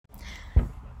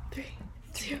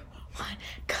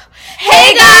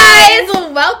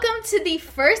welcome to the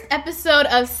first episode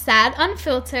of Sad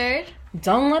Unfiltered.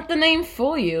 Don't let the name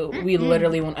fool you. We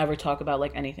literally won't ever talk about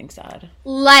like anything sad.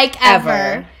 Like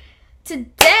ever.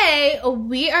 Today,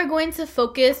 we are going to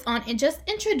focus on just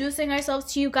introducing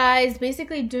ourselves to you guys,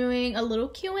 basically doing a little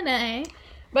Q&A.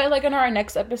 But like in our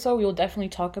next episode, we will definitely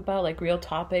talk about like real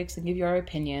topics and give you our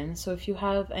opinions. So if you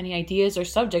have any ideas or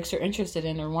subjects you're interested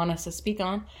in or want us to speak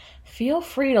on, feel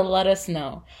free to let us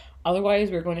know. Otherwise,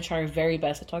 we're going to try our very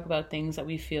best to talk about things that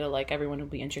we feel like everyone will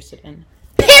be interested in.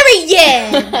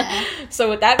 Period! So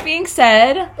with that being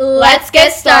said, let's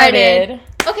get started.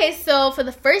 Okay, so for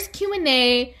the first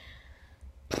Q&A,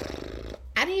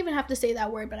 I didn't even have to say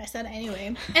that word, but I said it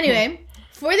anyway. Anyway,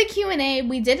 for the Q&A,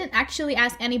 we didn't actually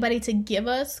ask anybody to give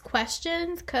us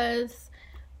questions because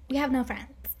we have no friends.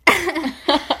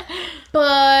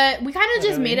 But we kind of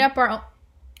just made up our own.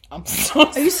 I'm so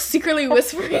Are you secretly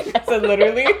whispering? I said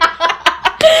literally.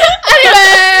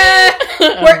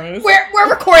 Anyway, we're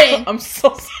recording. I'm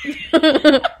so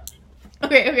sorry.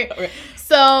 Okay.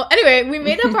 So anyway, we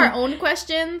made up our own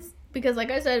questions because,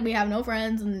 like I said, we have no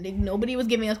friends and nobody was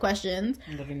giving us questions.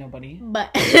 Literally nobody. But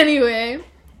anyway,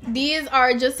 these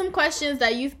are just some questions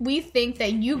that we think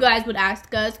that you guys would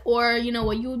ask us, or you know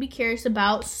what you would be curious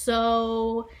about.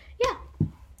 So yeah.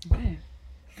 Okay.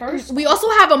 First, we also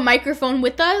have a microphone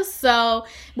with us, so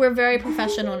we're very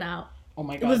professional now. Oh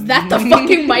my god. Was that the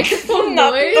fucking microphone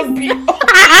noise?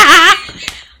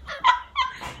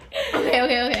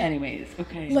 Okay. Anyways,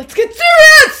 okay. Let's get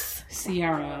serious!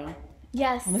 Sierra.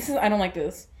 Yes. I don't like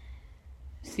this.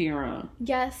 Sierra.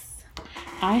 Yes.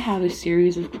 I have a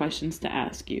series of questions to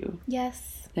ask you.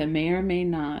 Yes. That may or may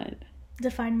not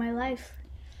define my life.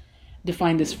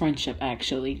 Define this friendship,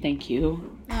 actually. Thank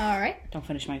you. All right. Don't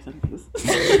finish my sentences.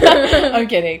 I'm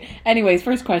kidding. Anyways,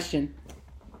 first question.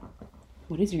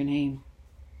 What is your name?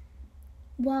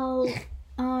 Well,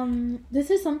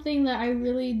 this is something that I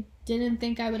really didn't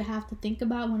think I would have to think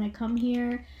about when I come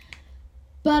here.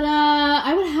 But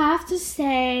I would have to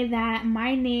say that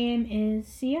my name is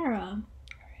Sierra. All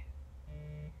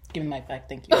right. Give me my back.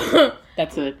 Thank you.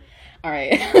 That's it. All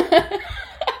right.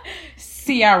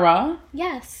 Sierra.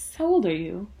 Yes. How old are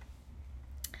you?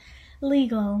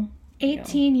 Legal.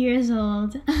 18 years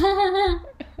old.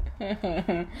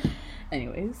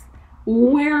 Anyways.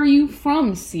 Where are you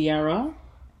from, Sierra?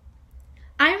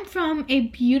 I'm from a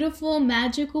beautiful,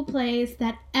 magical place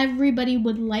that everybody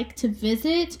would like to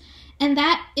visit, and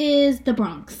that is the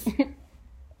Bronx.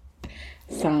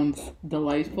 Sounds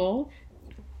delightful.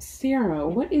 Sierra,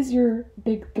 what is your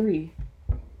big three?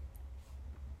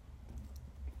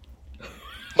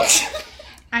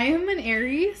 I am an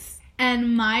Aries,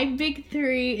 and my big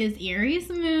three is Aries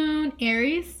Moon,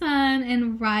 Aries Sun,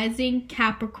 and Rising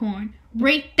Capricorn.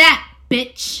 Rate that,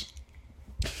 bitch!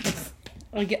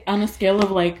 On a scale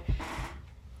of like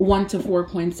 1 to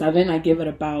 4.7, I give it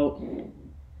about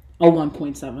a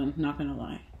 1.7. Not gonna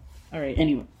lie. All right.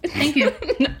 Anyway, thank you.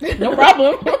 No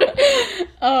problem.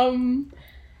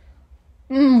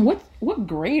 What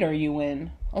grade are you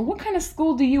in? Or what kind of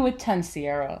school do you attend,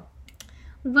 Sierra?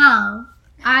 Well,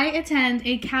 I attend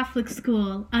a Catholic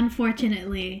school,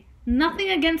 unfortunately. Nothing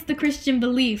against the Christian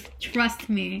belief, trust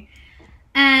me.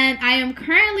 And I am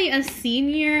currently a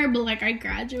senior, but like I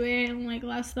graduate in like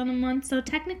less than a month. So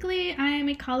technically I am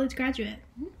a college graduate.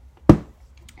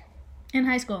 In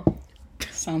high school.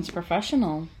 Sounds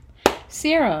professional.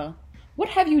 Sierra, what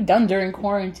have you done during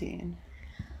quarantine?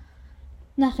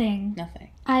 Nothing.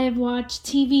 Nothing. I have watched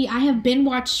TV. I have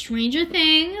watched Stranger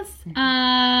Things.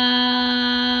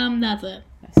 That's it.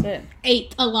 That's it.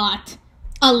 Ate a lot.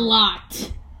 A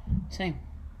lot. Same,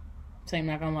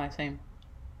 not gonna lie, same,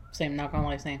 not gonna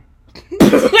lie, same.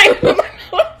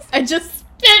 I just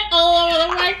spit all over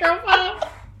the microphone.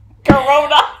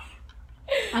 Corona.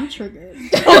 I'm triggered.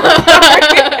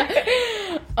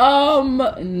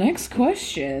 Next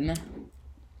question.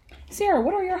 Sarah,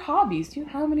 what are your hobbies? Do you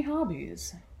have any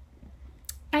hobbies?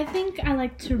 I think I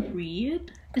like to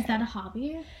read. Is that a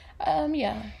hobby?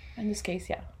 Yeah. In this case,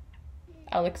 yeah.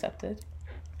 I'll accept it.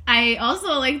 I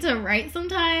also like to write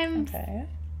sometimes. Okay.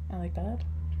 I like that.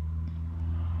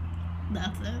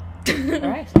 That's it.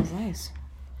 Alright, sounds nice.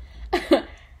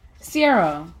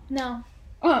 Sierra. No.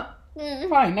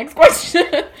 Fine, next question.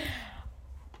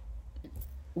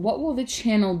 What will the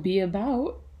channel be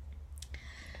about?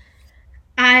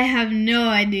 I have no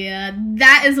idea.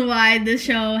 That is why the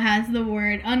show has the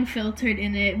word unfiltered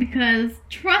in it, because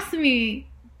trust me,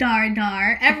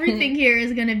 dar, everything here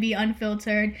is going to be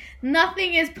unfiltered.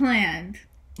 Nothing is planned.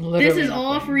 Literally this is nothing.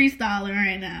 All freestyling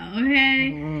right now, okay?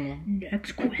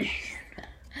 Next question.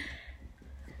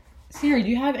 Sierra, do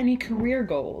you have any career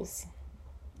goals?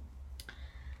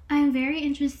 I I'm very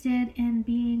interested in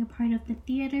being a part of the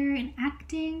theater and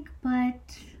acting,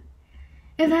 but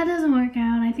if that doesn't work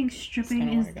out, I think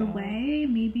stripping is the way.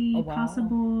 Maybe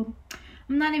possible.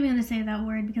 I'm not even going to say that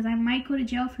word because I might go to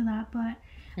jail for that, but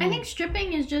I think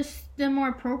stripping is just the more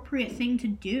appropriate thing to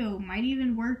do. Might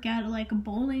even work at like a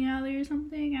bowling alley or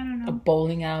something. I don't know. A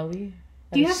bowling alley?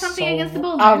 Do you have something against the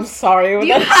bowlers? I'm sorry,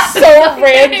 that's so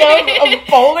random. A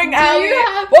bowling alley?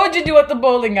 What would you do at the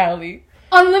bowling alley?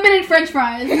 Unlimited French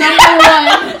fries, number one.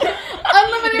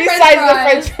 Unlimited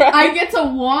French fries. I get to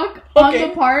walk on the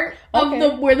part of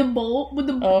the where the bowl with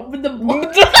the bowl. I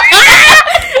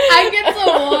get to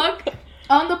walk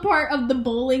on the part of the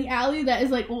bowling alley that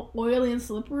is like oily and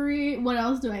slippery. What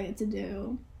else do I get to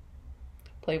do?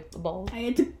 Play with the ball.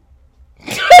 I get to.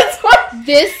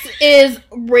 This is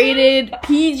rated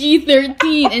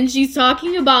PG-13, and she's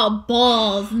talking about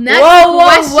balls. Next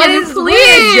question, what is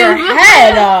please. Your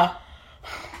head? Oh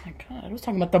my god, I was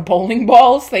talking about the bowling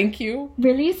balls. Thank you.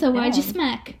 Really? So why'd you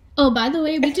smack? Oh, by the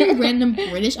way, we do random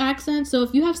British accents, so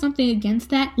if you have something against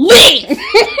that, leave!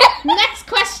 Next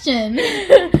question.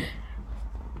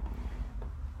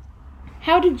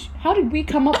 How did we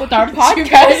come up with our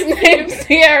podcast name,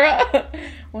 Sierra?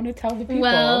 Want to tell the people?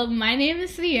 Well, my name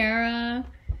is Sierra.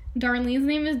 Darlene's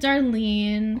name is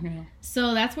Darlene. Yeah.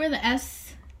 So that's where the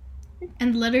S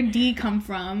and the letter D come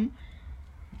from.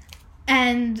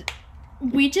 And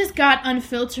we just got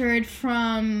unfiltered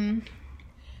from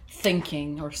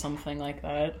thinking or something like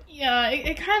that. Yeah,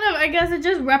 it kind of, I guess it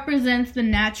just represents the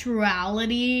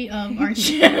naturality of our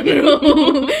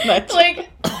channel. Like, oh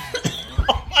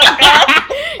my god.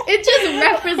 It just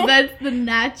represents the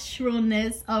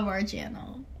naturalness of our channel.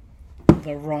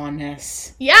 The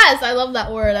rawness. Yes, I love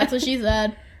that word. That's what she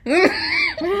said.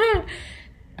 I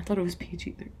thought it was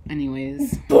PG.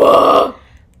 Anyways.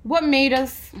 What made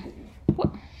us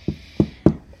want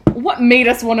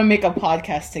to make a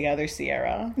podcast together,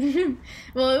 Sierra?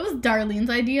 Well, it was Darlene's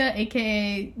idea,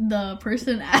 aka the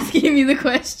person asking me the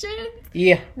question.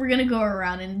 Yeah. We're gonna go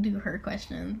around and do her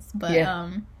questions.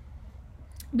 But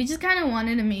we just kind of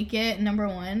wanted to make it, number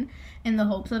one, in the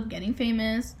hopes of getting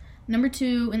famous. Number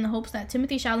two, in the hopes that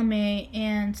Timothy Chalamet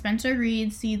and Spencer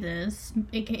Reid see this,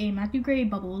 aka Matthew Gray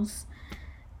Bubbles.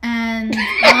 And literally,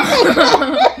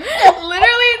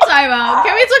 time out.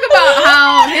 Can we talk about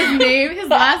how his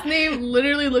last name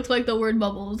literally looks like the word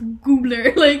bubbles?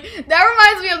 Goobler. Like, that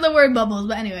reminds me of the word bubbles,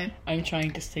 but anyway. I'm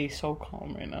trying to stay so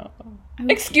calm right now.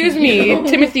 Excuse me,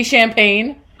 Timothy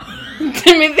Champagne.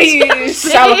 Timothy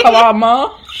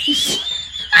Shalakalama.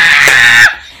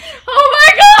 Oh my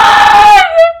god!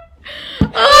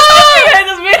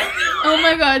 Oh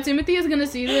my god, Timothy is gonna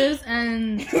see this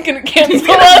and he's gonna cancel He's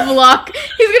gonna block.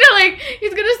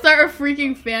 He's gonna start a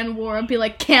freaking fan war and be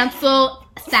like, cancel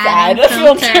sad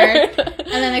unfiltered. And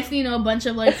then next thing you know, a bunch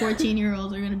of like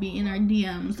 14-year-olds are gonna be in our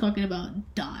DMs talking about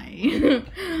die. You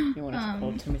want us to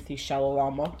call Timothy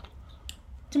Shalalama?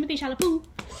 Timothy Shalapoo.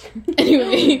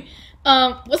 Anyway,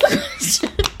 what's the question?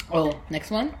 Oh,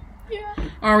 next one? Yeah.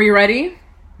 Are we ready?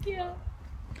 Yeah.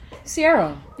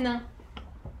 Sierra.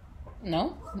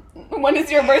 No? When is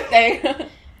your birthday?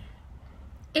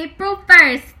 April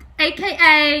 1st,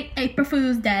 aka April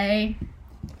Fool's Day.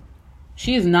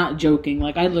 She is not joking.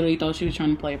 Like, I literally thought she was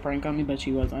trying to play a prank on me, but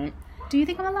she wasn't. Do you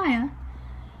think I'm a liar?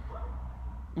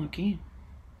 Okay.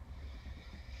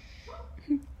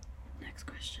 Next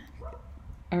question.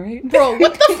 Alright. Bro,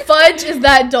 what the fudge is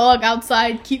that dog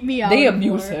outside? Keep me out. They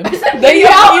abuse him. They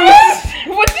abuse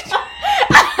him. What did you...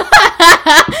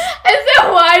 I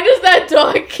said, why does that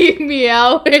dog keep me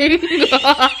out? Oh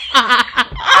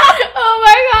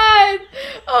my god!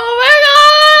 Oh my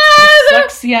god!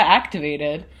 Dyslexia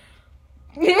activated.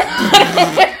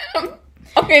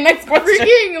 Okay, next question.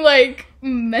 Freaking, like,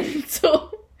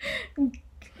 mental.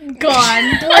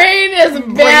 Gone. Brain is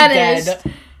vanished. Dead.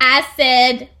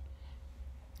 Acid.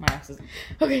 My ass is...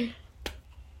 Okay.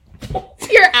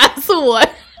 Your ass what?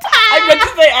 I meant to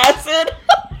say acid.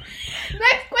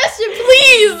 Next question,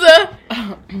 please!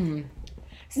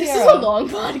 This is a long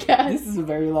podcast. This is a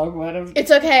very long one.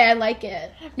 It's okay, I like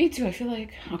it. Me too, I feel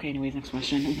like... Okay, anyways, next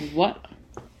question. What?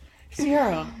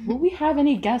 Sierra, will we have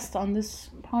any guests on this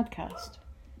podcast?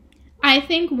 I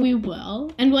think we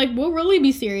will. And, like, we'll really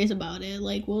be serious about it.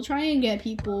 Like, we'll try and get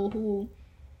people who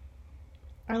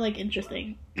are, like,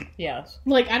 interesting. Yes.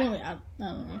 Like, I don't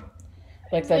know.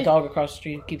 Like that dog across the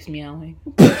street keeps meowing.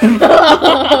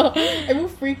 I will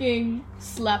freaking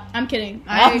slap. I'm kidding.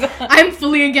 I'm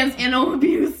fully against animal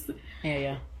abuse.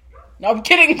 Yeah. No, I'm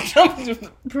kidding.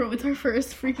 Bro, it's our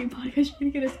first freaking podcast.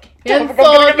 You're gonna get us canceled.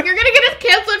 You're gonna get us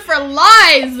canceled for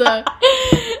lies.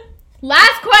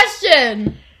 Last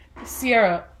question.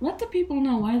 Sierra, let the people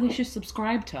know why they should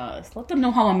subscribe to us. Let them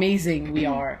know how amazing we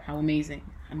are. How amazing.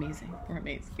 Amazing. We're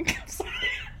amazing.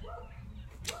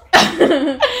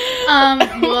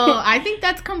 Well, I think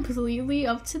that's completely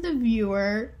up to the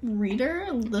viewer, reader,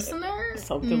 listener,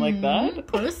 Something like that.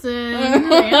 Person,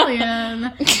 alien.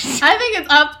 I think it's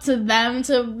up to them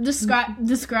to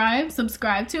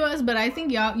subscribe to us. But I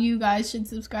think you guys should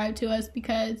subscribe to us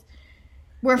because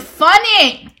we're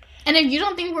funny. And if you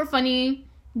don't think we're funny,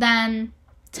 then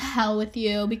to hell with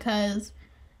you because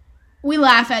we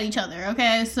laugh at each other.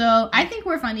 Okay, so I think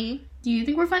we're funny. Do you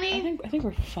think we're funny? I think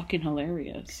we're fucking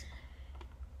hilarious.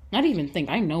 Not even think.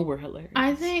 I know we're hilarious.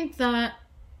 I think that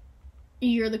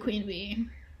you're the queen bee.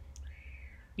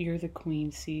 You're the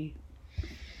queen C.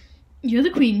 You're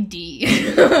the queen D.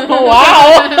 Oh,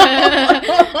 wow.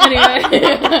 Anyway.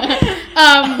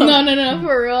 No,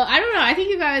 for real. I don't know. I think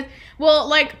you guys... Well,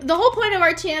 like, the whole point of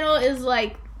our channel is,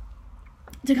 like,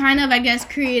 to kind of, I guess,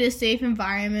 create a safe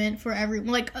environment for everyone.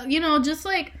 Like, you know, just,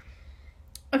 like,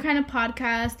 a kind of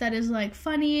podcast that is, like,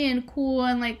 funny and cool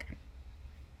and, like...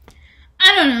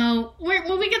 I don't know.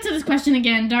 When we get to this question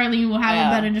again, Darlene will have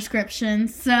a better description.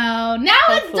 So now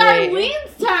Hopefully.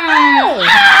 It's Darlene's turn.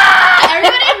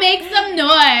 Everybody make some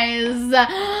noise.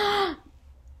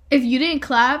 If you didn't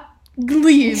clap,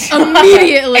 leave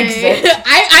immediately.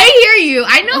 I hear you.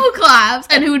 I know who claps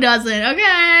and who doesn't.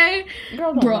 Okay,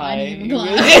 bro, I didn't even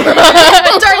clap.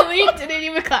 Darlene didn't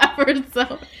even clap for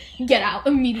herself. Get out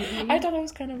immediately. I thought I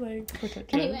was kind of like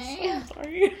pretentious. Anyway, I'm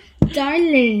sorry,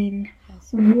 Darlene.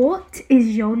 What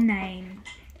is your name?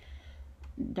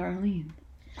 Darlene.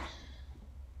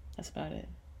 That's about it.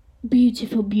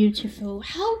 Beautiful, beautiful.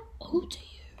 How old are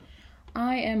you?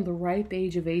 I am the ripe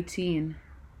age of 18.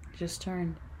 Just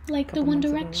turned. Like the One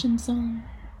Direction song.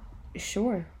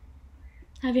 Sure.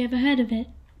 Have you ever heard of it?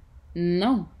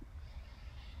 No.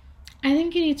 I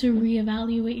think you need to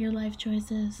reevaluate your life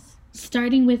choices.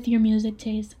 Starting with your music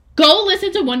taste. Go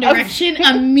listen to One Direction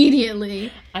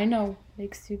immediately. I know.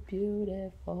 Makes you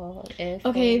beautiful.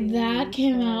 Okay, that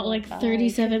came out like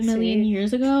 37 million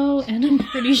years ago, and I'm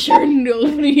pretty sure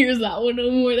nobody hears that one no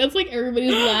more. That's like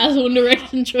everybody's last One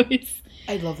Direction choice.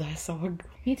 I love that song.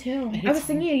 Me too. I was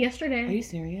singing it yesterday. Are you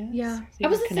serious? Yeah. See, I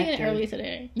wasn't singing it earlier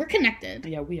today. We're connected.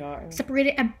 Yeah, we are.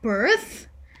 Separated at birth?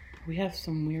 We have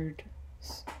some weird...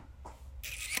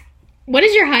 What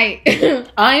is your height?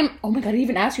 Oh my god, I didn't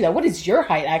even ask you that. What is your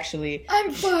height, actually?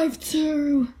 I'm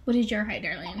 5'2". What is your height,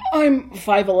 Darlene? I'm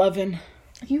 5'11". Are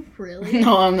you really?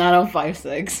 No, I'm not. I'm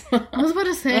 5'6". I was about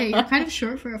to say, you're kind of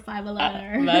short for a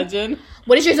 5'11". Imagine.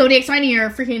 What is your zodiac sign? Your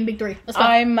freaking big three. Let's go.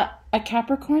 I'm a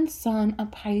Capricorn sun, a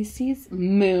Pisces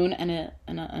moon, and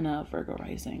a Virgo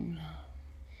rising.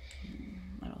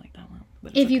 I don't like that one.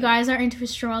 If you guys are into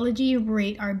astrology,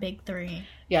 rate our big three.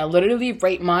 Yeah, literally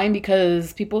rate mine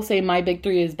because people say my big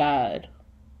three is bad.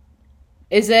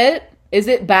 Is it? Is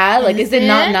it bad? Like, is it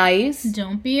not nice?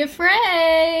 Don't be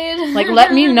afraid. Like,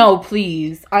 let me know,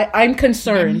 please. I'm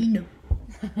concerned.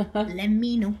 Let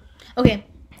me know. Okay.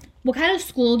 What kind of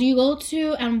school do you go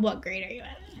to and what grade are you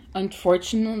at?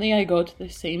 Unfortunately, I go to the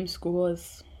same school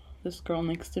as this girl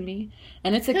next to me.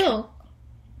 And it's a... Who?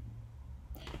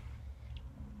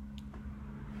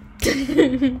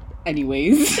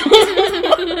 Anyways.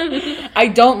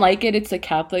 I don't like it. It's a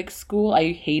Catholic school.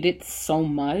 I hate it so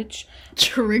much.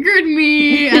 Triggered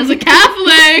me as a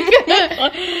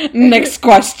Catholic. Next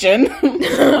question.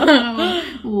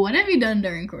 What have you done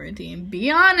during quarantine?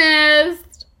 Be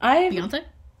honest. Beyonce?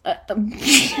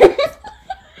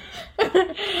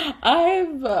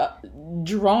 I've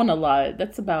drawn a lot.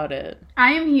 That's about it.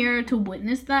 I am here to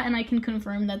witness that, and I can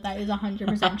confirm that is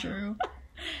 100% true.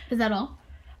 Is that all?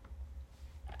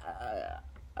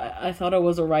 I thought I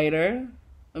was a writer,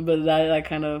 but that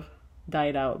kind of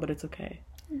died out, but it's okay.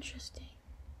 Interesting.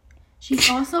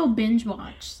 She's also binge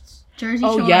watched Jersey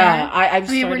Shore. Oh yeah, I've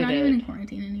started it. We're not even in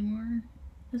quarantine anymore.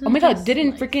 Oh my god,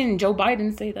 didn't freaking Joe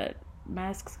Biden say that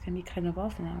masks can be kind of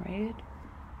off now, right?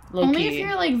 Low Only key. if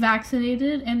you're like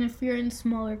vaccinated and if you're in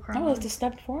smaller crowds. Oh, it's a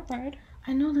step forward.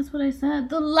 I know, that's what I said.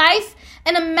 The life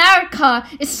in America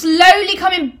is slowly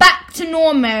coming back to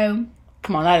normal.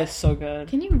 Come on, that is so good.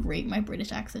 Can you rate my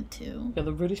British accent too? Yeah,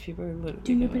 the British people are literally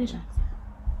do your British accent.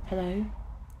 Hello?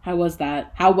 How was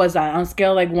that? On a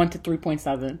scale like 1 to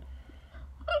 3.7.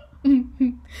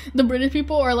 The British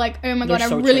people are like, oh my god, They're I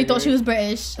so really triggered. thought she was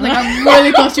British. Like, I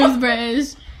really thought she was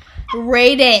British.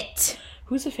 Rate it.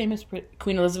 Who's the famous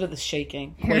Queen Elizabeth is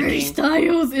shaking. Harry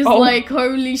Styles is like,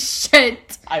 holy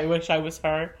shit. I wish I was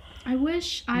her. I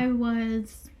wish I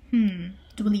was, Dua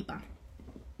Lipa.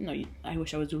 No, I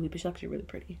wish I was Dua Lipa. She's actually really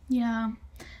pretty. Yeah.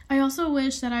 I also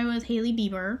wish that I was Hailey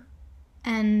Bieber.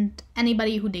 and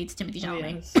anybody who dates Timothy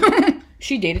Chalamet. Yes.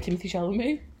 She dated Timothy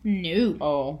Chalamet? No.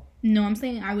 Oh. No, I'm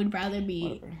saying I would rather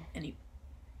be any.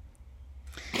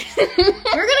 We're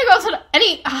gonna go to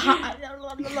any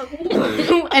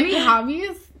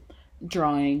hobbies.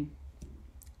 Drawing.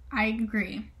 I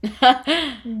agree.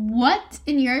 What,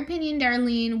 in your opinion,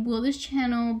 Darlene, will this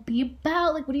channel be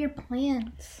about? Like, what are your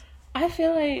plans? I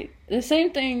feel like the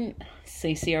same thing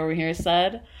Stacey over here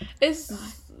said is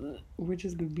we're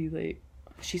just gonna be like,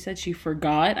 she said she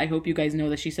forgot. I hope you guys know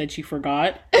that she said she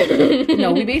forgot.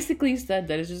 No, we basically said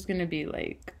that it's just gonna be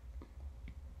like,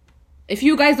 if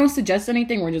you guys don't suggest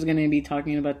anything, we're just gonna be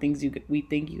talking about things we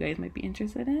think you guys might be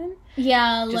interested in.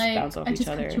 Yeah, just like bounce off I each just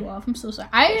other. cut you off. I'm so sorry.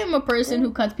 I am a person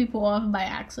who cuts people off by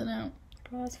accident.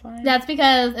 Girl, that's fine. That's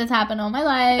because it's happened all my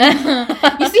life.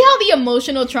 You see how the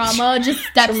emotional trauma just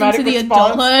steps Traumatic into the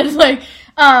response. adulthood? Like,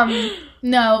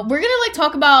 no, we're gonna like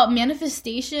talk about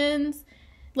manifestations.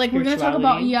 Like, we're gonna talk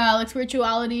about like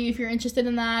spirituality if you're interested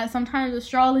in that. Sometimes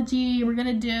astrology. We're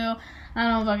gonna do. I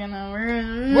don't fucking know.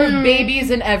 We're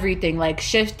babies in everything, like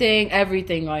shifting,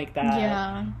 everything like that.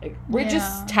 Yeah. Like, we're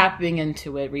just tapping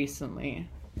into it recently.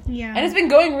 Yeah. And it's been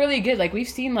going really good. Like, we've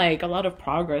seen, like, a lot of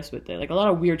progress with it. Like, a lot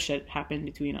of weird shit happened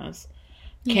between us.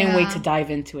 Can't wait to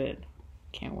dive into it.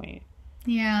 Can't wait.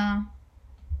 Yeah.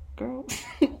 Girl.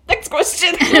 Next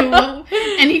question.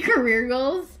 Any career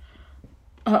goals?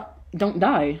 Don't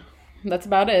die. That's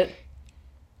about it.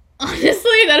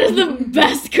 Honestly, that is the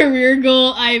best career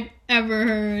goal I've ever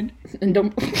heard. And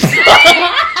don't...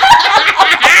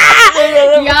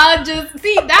 Y'all just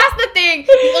see, that's the thing.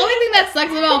 The only thing that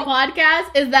sucks about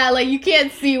podcasts is that like you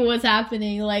can't see what's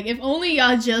happening. Like, if only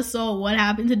y'all just saw what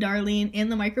happened to Darlene in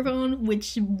the microphone,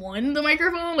 which won the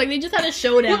microphone. Like, they just had a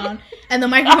showdown and the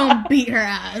microphone beat her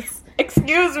ass.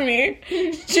 Excuse me.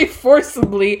 She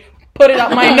forcibly put it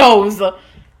up my nose.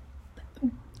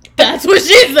 That's what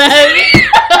she said.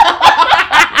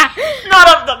 Not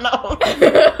up the nose.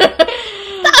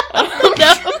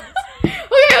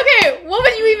 Okay. What were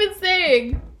you even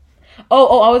saying?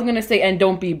 Oh, I was gonna say, and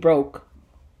don't be broke.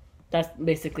 That's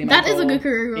basically my goal. That is a good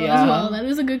career goal as well. That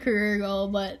is a good career goal,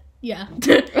 but yeah.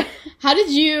 How did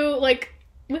you, like,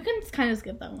 we can kind of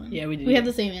skip that one. Yeah, we did. We have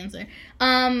the same answer.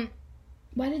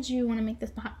 Why did you want to make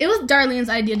this podcast? It was Darlene's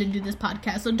idea to do this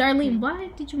podcast. So, Darlene, why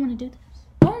did you want to do this?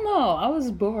 I don't know. I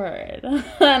was bored.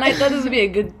 And I thought this would be a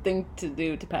good thing to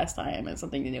do to pass time and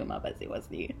something to do with my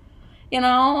bestie. You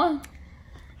know?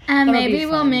 And maybe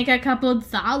we'll make a couple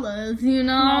dollars, you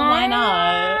know? No, why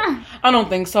not? I don't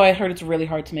think so. I heard it's really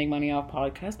hard to make money off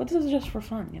podcasts, but this is just for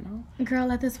fun, you know?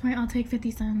 Girl, at this point, I'll take 50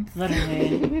 cents.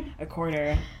 Literally. A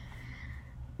quarter.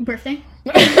 Birthday?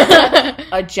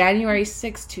 January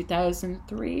 6th,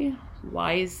 2003.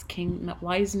 Wise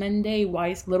Men Day,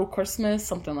 Little Christmas,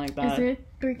 something like that. Is it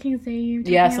Three Kings Day you're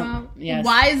talking about? Yes.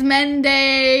 Wise Men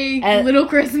Day, Little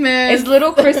Christmas. It's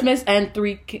Little Christmas and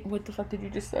what the fuck did you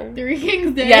just say? Three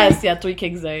Kings Day. Yes, yeah, Three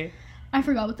Kings Day. I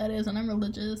forgot what that is, and I'm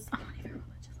religious. I'm not even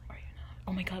religious. Are you not?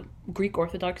 Oh my god, Greek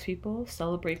Orthodox people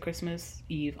celebrate Christmas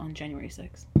Eve on January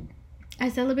 6th. I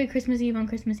celebrate Christmas Eve on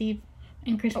Christmas Eve.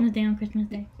 And Christmas Day on Christmas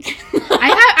Day. I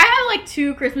have like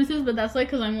 2 Christmases, but that's like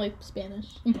because I'm like Spanish.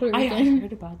 I'm Puerto Rican. I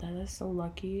heard about that. That's so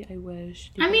lucky. I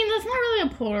wish. I mean, that's not really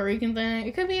a Puerto Rican thing.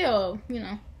 It could be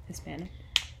Hispanic.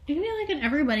 It could be like an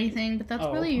everybody thing, but that's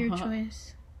really your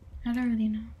choice. I don't really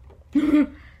know.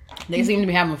 They seem to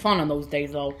be having fun on those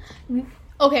days, though.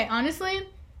 Okay, honestly,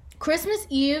 Christmas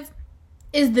Eve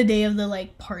is the day of the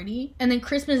like party, and then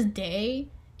Christmas Day,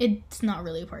 it's not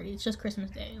really a party. It's just Christmas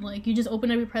Day. Like, you just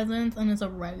open up your presents, and it's a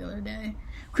regular day.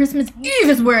 Christmas Eve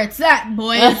is where it's at,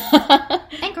 boys.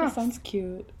 And girls. That sounds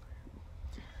cute.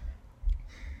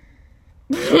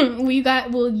 Do you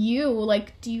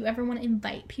ever want to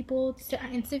invite people to our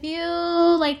interview?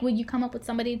 Like, would you come up with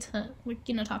somebody to,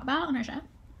 talk about on our show?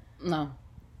 No.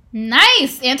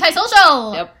 Nice!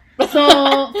 Antisocial! Yep.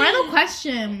 So, final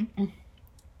question.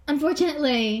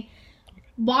 Unfortunately,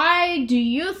 why do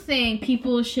you think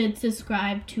people should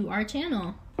subscribe to our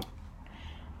channel?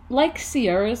 Like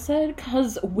Sierra said,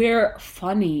 because we're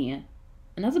funny.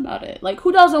 And that's about it. Like,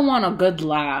 who doesn't want a good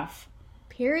laugh?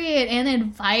 Period. And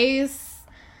advice.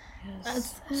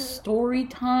 Yes. Story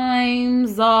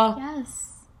times. Yes.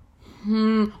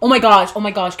 Oh my gosh.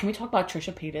 Can we talk about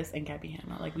Trisha Paytas and Gabby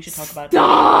Hanna? Like, we should talk about Stop!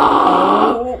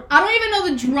 Oh. I don't even know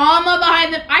the drama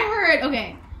behind it. I heard,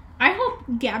 okay. I hope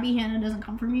Gabby Hanna doesn't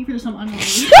come for me for some unknown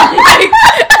reason.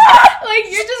 like,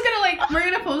 you're just gonna, like, we're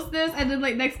gonna post this, and then,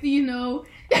 like, next thing you know,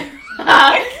 we're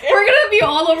gonna be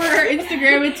all over her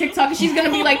Instagram and TikTok, and she's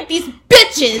gonna be like, these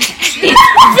bitches!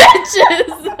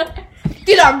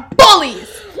 These are bullies!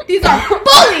 These are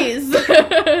bullies.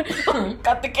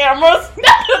 Cut the cameras.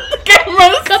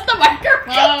 Cut the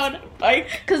microphone.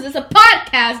 Because it's a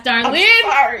podcast, darling.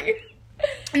 I'm sorry.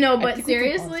 No, but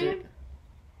seriously.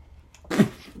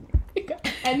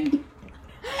 And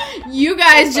you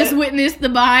guys just witnessed the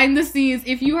behind the scenes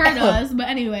if you heard us. But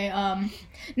anyway,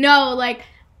 no, like,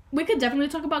 we could definitely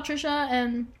talk about Trisha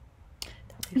and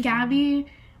Gabby.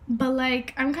 But,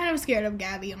 like, I'm kind of scared of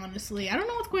Gabby, honestly. I don't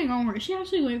know what's going on with her. Is she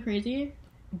actually going crazy?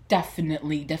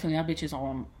 Definitely. That bitch is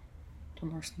on. The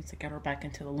nurse needs to get her back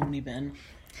into the loony bin.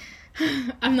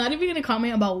 I'm not even going to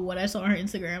comment about what I saw on her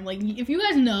Instagram. Like, if you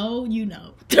guys know, you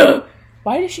know.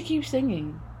 Why does she keep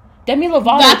singing? Demi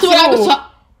Lovato, That's what I was talking.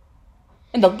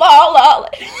 And the la. Oh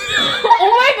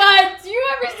my god, do you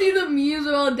ever see the memes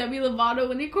of Demi Lovato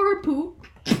when they call her poop?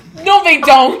 No, they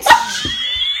don't.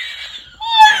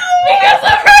 Because of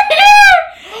her hair!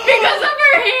 Because of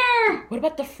her hair! What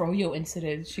about the Froyo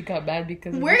incident? She got mad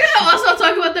because We're gonna also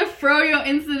talk about the Froyo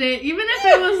incident, even if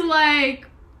it was like...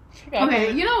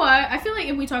 Okay, you know what? I feel like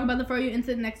if we talk about the Froyo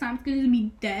incident next time, it's gonna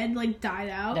be dead, like, died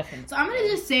out. Definitely. So I'm gonna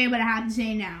just say what I have to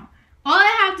say now. All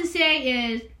I have to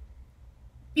say is...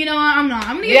 You know what? I'm not.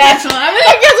 I'm gonna get canceled. I'm gonna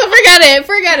get canceled.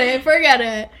 Forget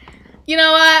it. You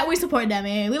know what? We support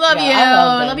Demi. We love you.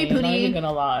 I love you, Pootie. I'm not even Pootie.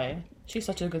 gonna lie. She's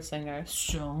such a good singer.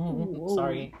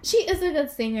 Sorry. She is a good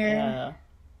singer. Yeah.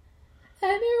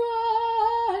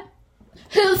 Anyone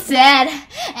who said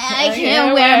I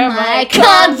can't wear my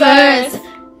Converse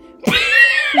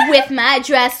with my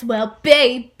dress, well,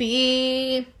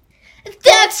 baby,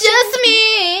 that's just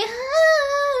me.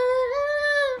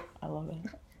 I love it.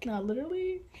 Not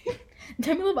literally.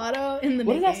 Demi Lovato in the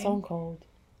What is making. that song called?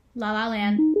 La La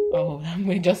Land. Oh,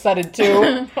 we just said it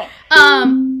too.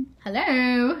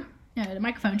 Hello. No, the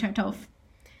microphone turned off.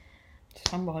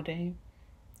 Somebody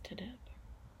did it.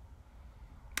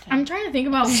 I'm trying to think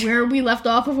about where we left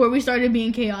off before we started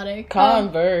being chaotic.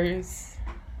 Converse.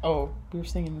 We were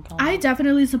singing the Converse. I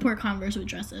definitely support Converse with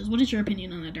dresses. What is your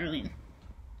opinion on that, Darlene?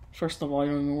 First of all, I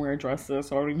don't even wear dresses,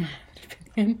 so I don't even have an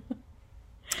opinion.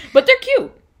 But they're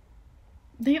cute.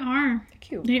 They are. They're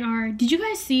cute. They are. Did you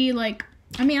guys see, like,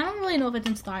 I mean, I don't really know if it's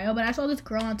in style, but I saw this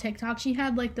girl on TikTok. She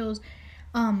had, like, those,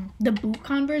 the boot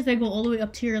Converse that go all the way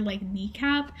up to your, like,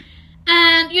 kneecap.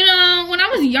 And, you know, when I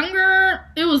was younger,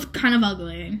 it was kind of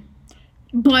ugly.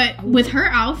 But with her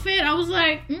outfit, I was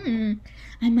like,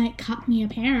 I might cop me a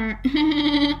pair.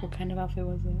 What kind of outfit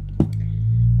was it?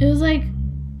 It was like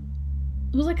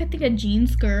I think a jean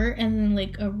skirt and then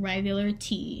like a regular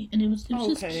tee, and it was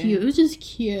just cute. It was just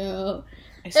cute. I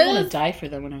used to want to die for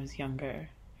them when I was younger.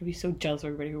 I'd be so jealous of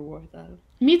everybody who wore that.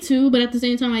 Me too, but at the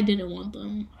same time, I didn't want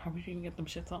them. How would you even get them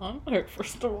shits on?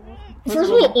 First of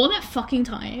all, all that fucking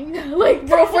tying. Like,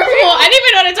 bro, first of all, I didn't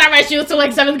even know how to tie my shoes till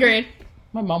like 7th grade.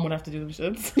 My mom would have to do them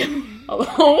shits.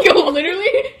 Yo,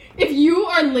 literally, if you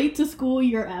are late to school,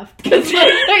 you're effed. Because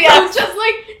like, yeah, just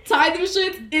like tie them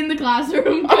shits in the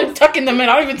classroom. I'm tucking them in.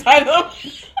 I don't even tie them.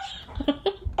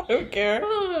 I don't care.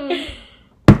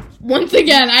 Once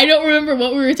again, I don't remember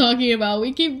what we were talking about.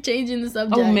 We keep changing the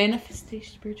subject. Oh,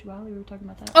 manifestation, spirituality. We were talking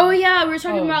about that. Oh yeah, we were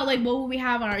talking about like what will we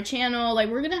have on our channel. Like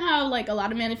we're gonna have like a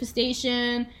lot of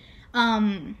manifestation.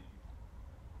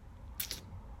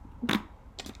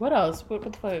 What else? What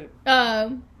the fuck?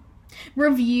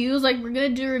 Reviews. Like we're gonna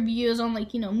do reviews on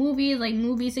like, you know, movies, like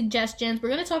movie suggestions. We're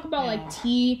gonna talk about like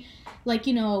tea, like,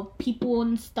 you know, people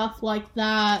and stuff like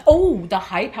that. Oh, the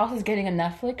Hype House is getting a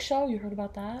Netflix show. You heard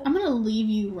about that? I'm gonna leave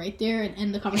you right there and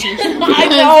end the conversation. I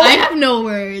know. I have no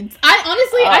words. I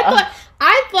honestly,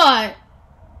 I thought.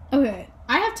 Okay,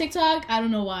 I have TikTok. I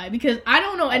don't know why, because I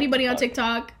don't know anybody on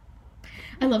TikTok.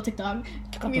 I love TikTok.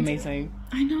 TikTok's amazing.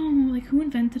 I know. Like, who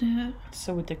invented it? It's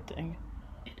so addicting.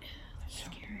 It is.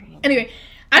 Scary. Anyway,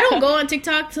 I don't go on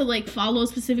TikTok to like follow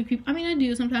specific people. I mean, I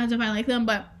do sometimes if I like them,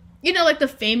 but. You know, like, the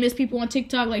famous people on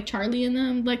TikTok, like Charlie and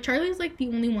them. Like, Charlie's, like, the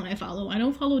only one I follow. I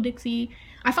don't follow Dixie.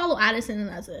 I follow Addison, and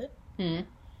that's it. Everybody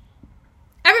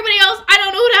else, I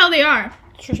don't know who the hell they are.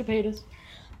 Trisha Paytas.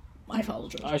 I follow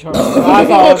Trisha. I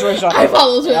follow Trisha. I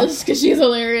follow Trisha, because she's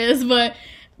hilarious, but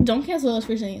don't cancel us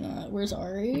for saying that. We're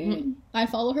sorry. I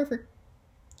follow her for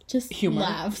just humor.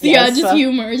 Laughs. Yes. Yeah, just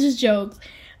humor. Just jokes.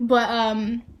 But,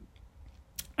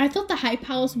 I thought the Hype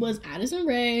House was Addison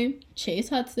Rae, Chase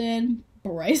Hudson,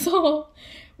 Bryce Hall,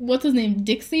 what's his name?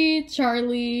 Dixie,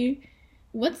 Charlie.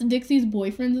 What's Dixie's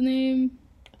boyfriend's name?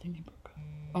 I think he broke up.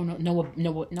 Oh no,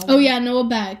 Noah. Oh yeah, Noah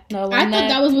Beck. Noah I thought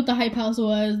that was what the Hype House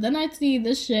was. Then I see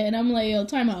this shit and I'm like, yo,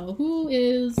 time out. Who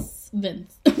is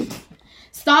Vince?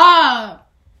 Stop.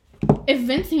 If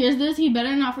Vince hears this, he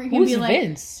better not freaking Who's be like.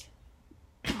 Vince?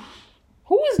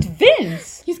 Who is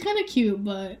Vince? He's kind of cute,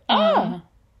 but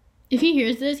If he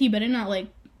hears this, he better not, like,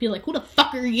 be like, who the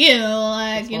fuck are you?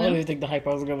 Like, you know? I didn't think the hype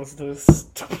I was gonna listen to this.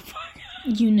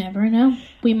 You never know.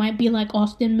 We might be like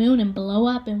Austin Moon and blow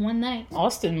up in one night.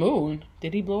 Austin Moon?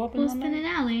 Did he blow up in one night? Austin and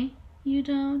Ally. You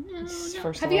don't know.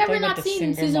 No. Have you ever not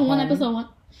seen season 1, episode 1?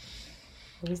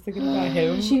 I was thinking about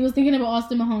him. She was thinking about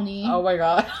Austin Mahoney. Oh my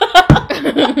god.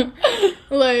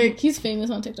 Like, he's famous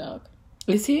on TikTok.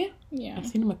 Is he? Yeah. I've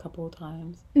seen him a couple of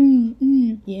times.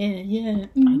 Yeah.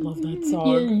 I love that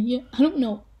song. Yeah. I don't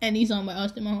know any song by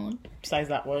Austin Mahoney. Besides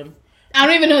that one. I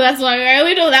don't even know that song. I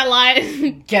only know that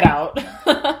line. Get out.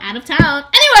 Out of town.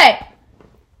 Anyway.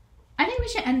 I think we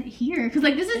should end it here. Because,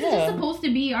 like, this is just supposed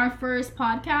to be our first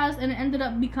podcast. And it ended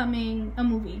up becoming a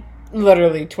movie.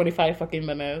 Literally 25 fucking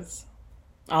minutes.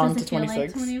 On to 26.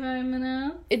 Like 25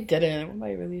 minutes? It didn't. It went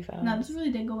by really fast. No, this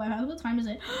really did go by fast. What time is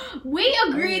it? We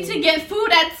agreed to get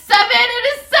food at 7. It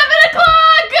is 7 o'clock.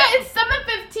 It's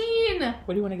 7:15.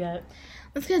 What do you want to get?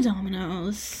 Let's get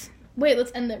Domino's. Wait,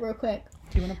 let's end it real quick.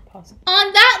 Do you want to pause it?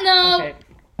 On that note,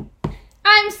 okay.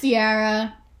 I'm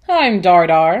Sierra. I'm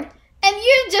Dardar. And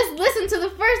you just listened to the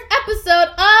first episode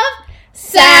of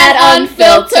Sad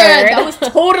Unfiltered. That was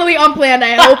totally unplanned.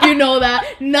 I hope you know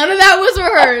that. None of that was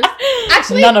rehearsed.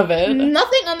 Actually, none of it.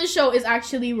 Nothing on the show is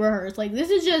actually rehearsed. Like, this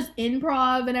is just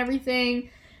improv and everything.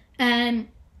 And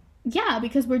yeah,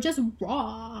 because we're just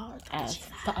raw. As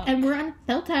fuck. And we're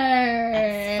unfiltered.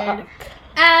 As fuck.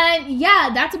 And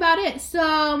yeah, that's about it.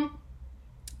 So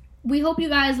we hope you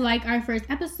guys like our first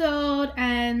episode,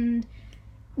 and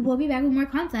we'll be back with more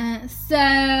content. So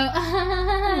bye.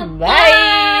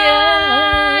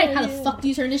 How the fuck do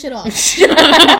you turn this shit off?